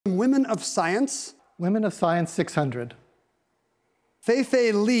Women of Science. Women of Science, 600.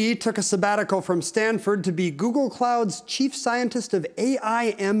 Fei-Fei Li took a sabbatical from Stanford to be Google Cloud's chief scientist of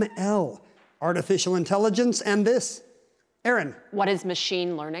AI/ML, artificial intelligence, and this. Erin. What is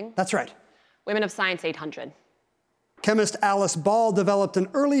machine learning? That's right. Women of Science, 800. Chemist Alice Ball developed an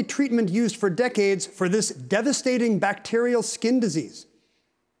early treatment used for decades for this devastating bacterial skin disease.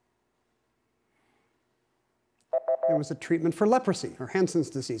 It was a treatment for leprosy, or Hansen's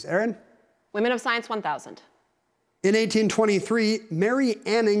disease. Erin? Women of Science, 1000. In 1823, Mary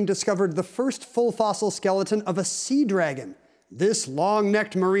Anning discovered the first full fossil skeleton of a sea dragon, this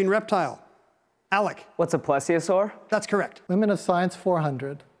long-necked marine reptile. Alec? What's a plesiosaur? That's correct. Women of Science,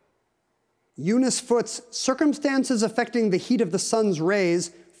 400. Eunice Foote's Circumstances Affecting the Heat of the Sun's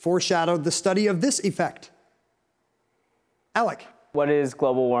Rays foreshadowed the study of this effect. Alec? What is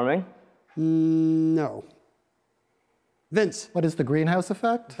global warming? No. Vince? What is the greenhouse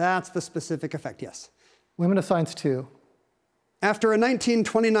effect? That's the specific effect, yes. Women of Science, 2. After a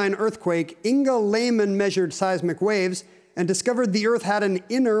 1929 earthquake, Inga Lehman measured seismic waves and discovered the Earth had an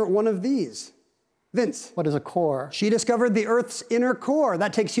inner one of these. Vince? What is a core? She discovered the Earth's inner core.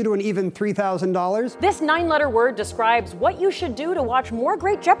 That takes you to an even $3,000. This 9-letter word describes what you should do to watch more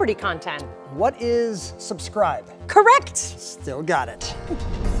great Jeopardy content. What is subscribe? Correct! Still got it.